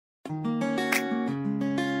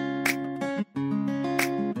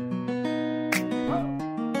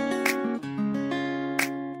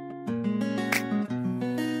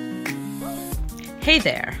Hey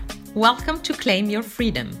there, welcome to Claim Your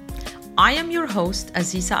Freedom. I am your host,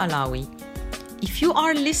 Aziza Alawi. If you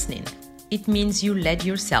are listening, it means you led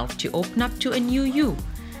yourself to open up to a new you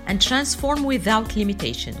and transform without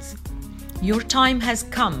limitations. Your time has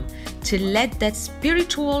come to let that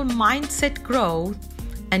spiritual mindset grow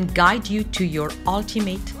and guide you to your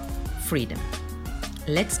ultimate freedom.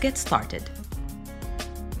 Let's get started.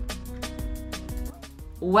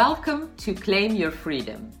 Welcome to Claim Your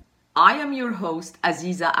Freedom. I am your host,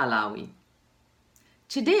 Aziza Alawi.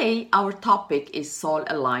 Today, our topic is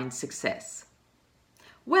soul-aligned success.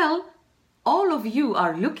 Well, all of you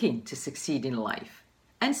are looking to succeed in life,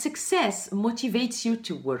 and success motivates you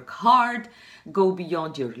to work hard, go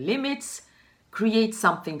beyond your limits, create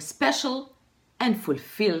something special, and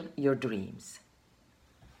fulfill your dreams.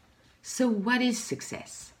 So what is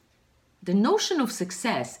success? The notion of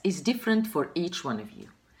success is different for each one of you.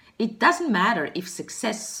 It doesn't matter if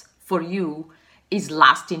success for you is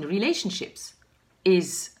lasting relationships,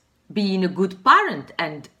 is being a good parent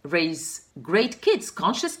and raise great kids,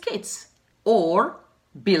 conscious kids, or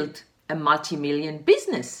build a multi-million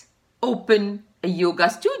business, open a yoga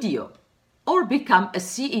studio, or become a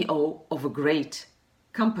CEO of a great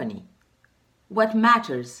company. What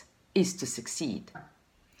matters is to succeed.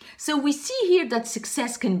 So we see here that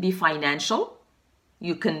success can be financial.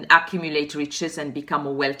 You can accumulate riches and become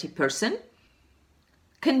a wealthy person.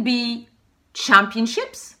 Can be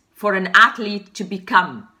championships for an athlete to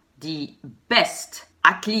become the best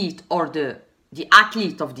athlete or the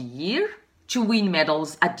athlete of the year, to win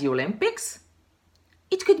medals at the Olympics.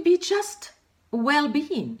 It could be just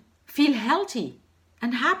well-being, feel healthy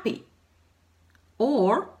and happy.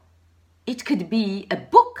 Or it could be a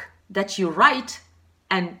book that you write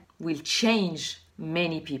and will change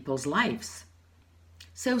many people's lives.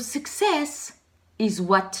 So success is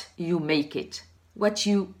what you make it, what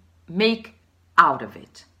you make out of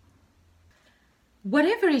it.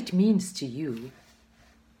 Whatever it means to you,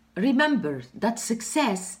 remember that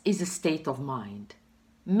success is a state of mind.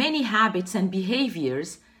 Many habits and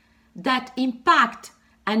behaviors that impact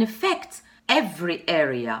and affect every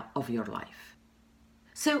area of your life.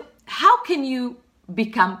 So how can you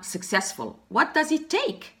become successful? What does it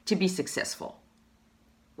take to be successful?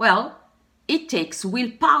 Well, it takes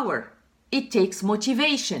willpower, it takes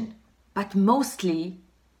motivation, but mostly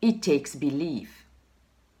it takes belief.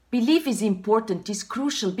 Belief is important, is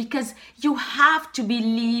crucial, because you have to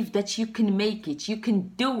believe that you can make it, you can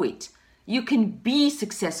do it, you can be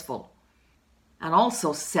successful. And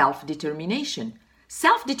also self-determination.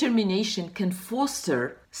 Self-determination can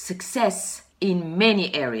foster success in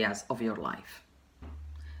many areas of your life.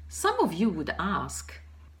 Some of you would ask,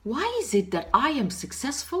 why is it that I am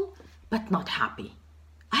successful but not happy?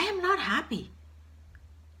 I am not happy.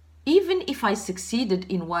 Even if I succeeded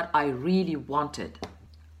in what I really wanted.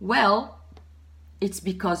 Well, it's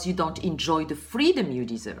because you don't enjoy the freedom you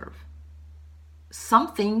deserve.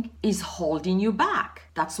 Something is holding you back.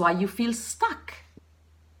 That's why you feel stuck.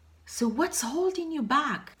 So what's holding you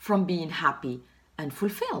back from being happy and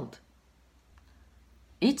fulfilled?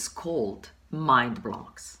 It's called mind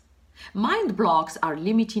blocks. Mind blocks are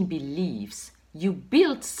limiting beliefs you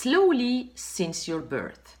built slowly since your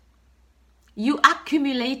birth. You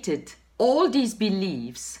accumulated all these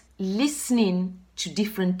beliefs listening to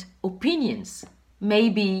different opinions,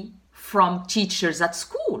 maybe from teachers at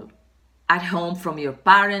school, at home from your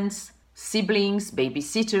parents, siblings,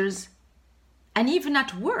 babysitters, and even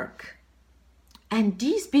at work. And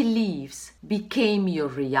these beliefs became your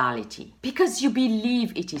reality because you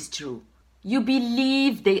believe it is true. You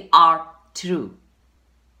believe they are true.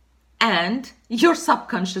 And your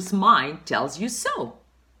subconscious mind tells you so.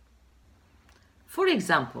 For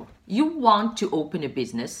example, you want to open a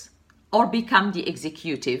business or become the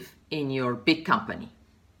executive in your big company.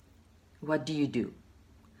 What do?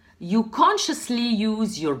 You consciously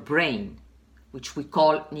use your brain, which we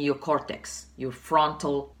call neocortex, your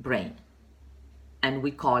frontal brain. And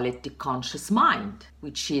we call it the conscious mind,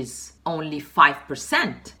 which is only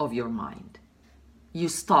 5% of your mind. You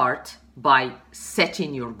start by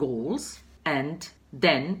setting your goals, and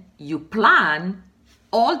then you plan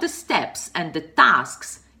all the steps and the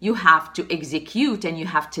tasks you have to execute and you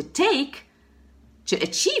have to take to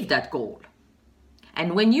achieve that goal.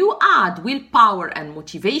 And when you add willpower and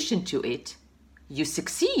motivation to it, you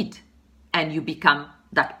succeed and you become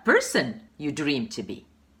that person you dream to be.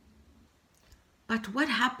 But what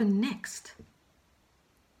happened next?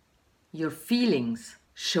 Your feelings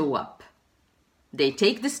show up. They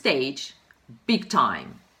take the stage big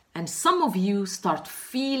time. And some of you start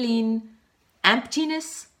feeling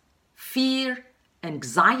emptiness, fear,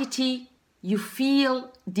 anxiety. You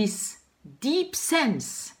feel this deep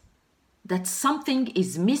sense that something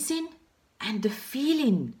is missing, and the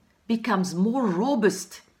feeling becomes more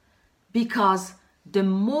robust, because the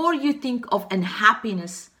more you think of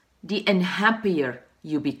unhappiness, the unhappier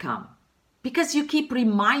you become, because you keep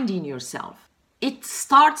reminding yourself. It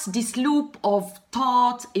starts this loop of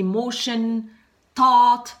thought, emotion,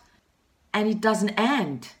 thought, and it doesn't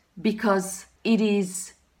end because it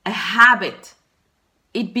is a habit.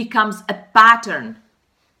 It becomes a pattern.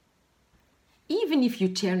 Even if you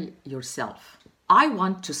tell yourself, I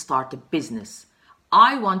want to start a business,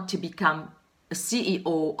 I want to become a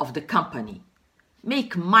CEO of the company,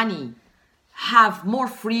 make money, have more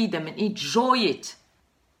freedom and enjoy it.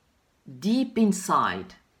 Deep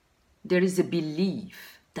inside, there is a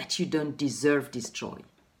belief that you don't deserve this joy.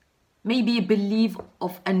 Maybe a belief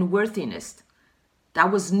of unworthiness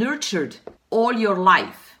that was nurtured all your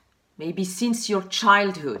life, maybe since your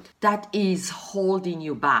childhood, that is holding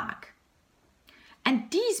you back. And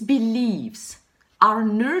these beliefs are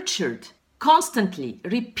nurtured constantly,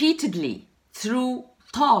 repeatedly, through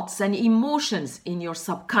thoughts and emotions in your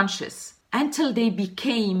subconscious until they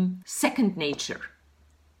became second nature.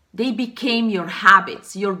 They became your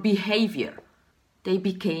habits, your behavior. They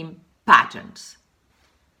became patterns.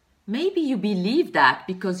 Maybe you believe that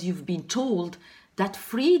because you've been told that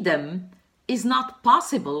freedom is not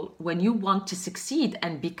possible when you want to succeed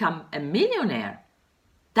and become a millionaire.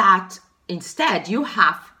 That instead you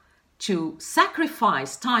have to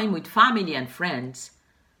sacrifice time with family and friends,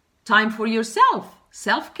 time for yourself,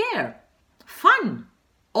 self-care, fun,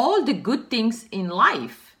 all the good things in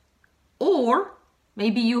life. Or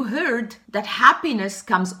maybe you heard that happiness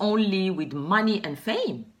comes only with money and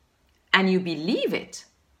fame, and you believe it.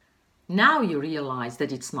 Now you realize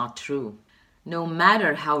that it's not true. No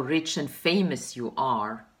matter how rich and famous you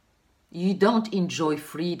are, you don't enjoy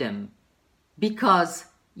freedom because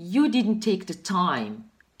you didn't take the time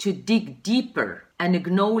to dig deeper and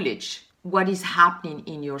acknowledge what is happening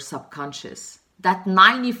in your subconscious. That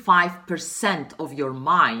 95% of your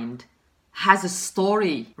mind has a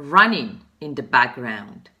story running in the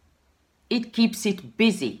background. It keeps it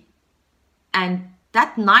busy. And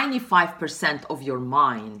that 95% of your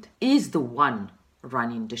mind is the one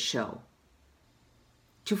running the show.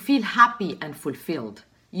 To feel happy and fulfilled,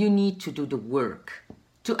 you need to do the work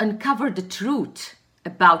to uncover the truth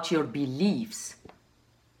about your beliefs.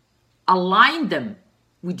 Align them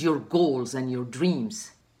with your goals and your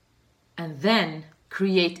dreams, and then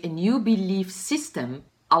create a new belief system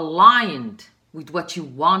aligned with what you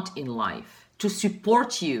want in life to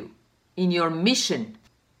support you in your mission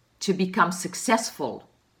to become successful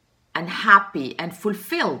and happy and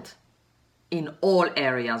fulfilled in all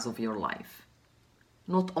areas of your life,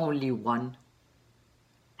 not only one.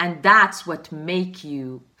 And that's what makes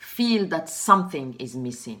you feel that something is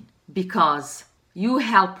missing, because you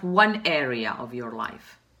help one area of your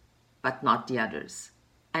life, but not the others.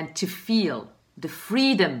 And to feel the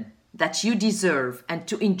freedom that you deserve and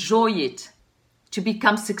to enjoy it, to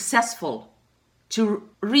become successful, to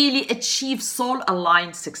really achieve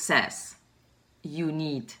soul-aligned success, you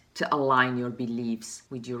need to align your beliefs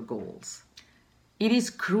with your goals. It is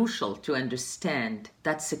crucial to understand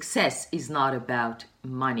that success is not about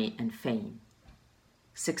money and fame.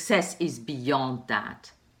 Success is beyond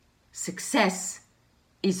that. Success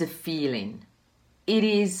is a feeling. It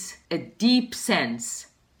is a deep sense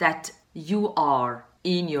that you are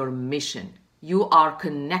in your mission. You are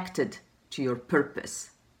connected to your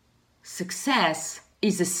purpose. Success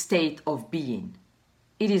is a state of being.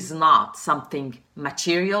 It is not something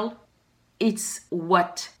material. It's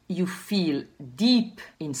what you feel deep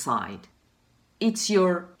inside. It's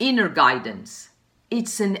your inner guidance.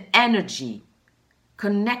 It's an energy,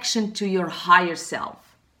 connection to your higher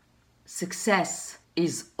self. Success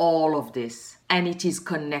is all of this, and it is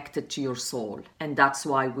connected to your soul, and that's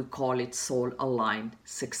why we call it soul-aligned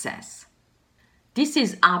success. This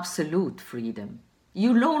is absolute freedom.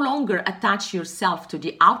 You no longer attach yourself to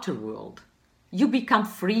the outer world. You become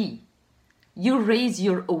free. You raise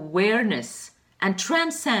your awareness and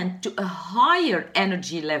transcend to a higher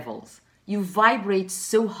energy levels. You vibrate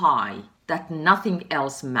so high that nothing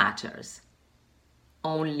else matters.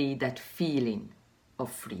 Only that feeling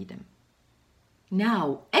of freedom.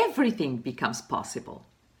 Now everything becomes possible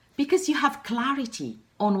because you have clarity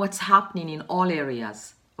on what's happening in all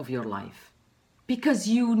areas of your life. Because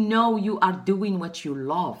you know you are doing what you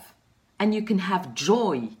love and you can have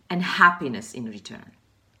joy and happiness in return.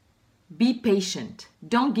 Be patient.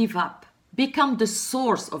 Don't give up. Become the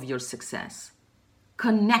source of your success.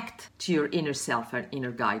 Connect to your inner self and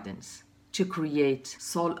inner guidance to create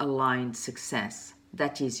soul-aligned success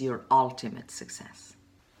that is your ultimate success.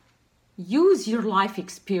 Use your life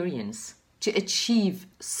experience to achieve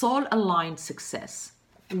soul-aligned success,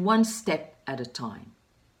 one step at a time.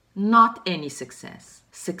 Not any success.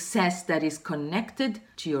 Success that is connected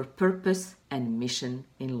to your purpose and mission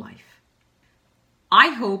in life. I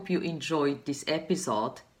hope you enjoyed this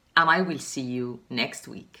episode, and I will see you next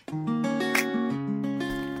week.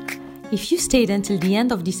 If you stayed until the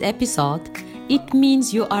end of this episode, it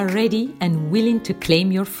means you are ready and willing to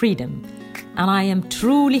claim your freedom, and I am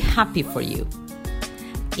truly happy for you.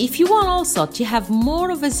 If you want also to have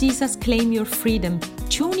more of Aziza's Claim Your Freedom,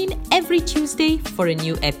 tune in every Tuesday for a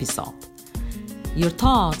new episode. Your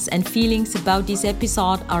thoughts and feelings about this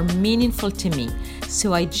episode are meaningful to me,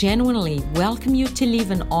 so I genuinely welcome you to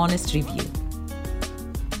leave an honest review.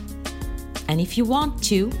 And if you want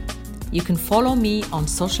to, you can follow me on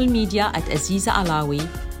social media at Aziza Alawi.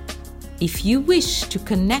 If you wish to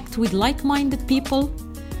connect with like-minded people,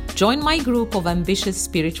 join my group of ambitious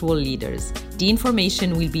spiritual leaders. The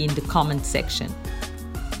information will be in the comment section.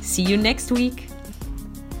 See you next week.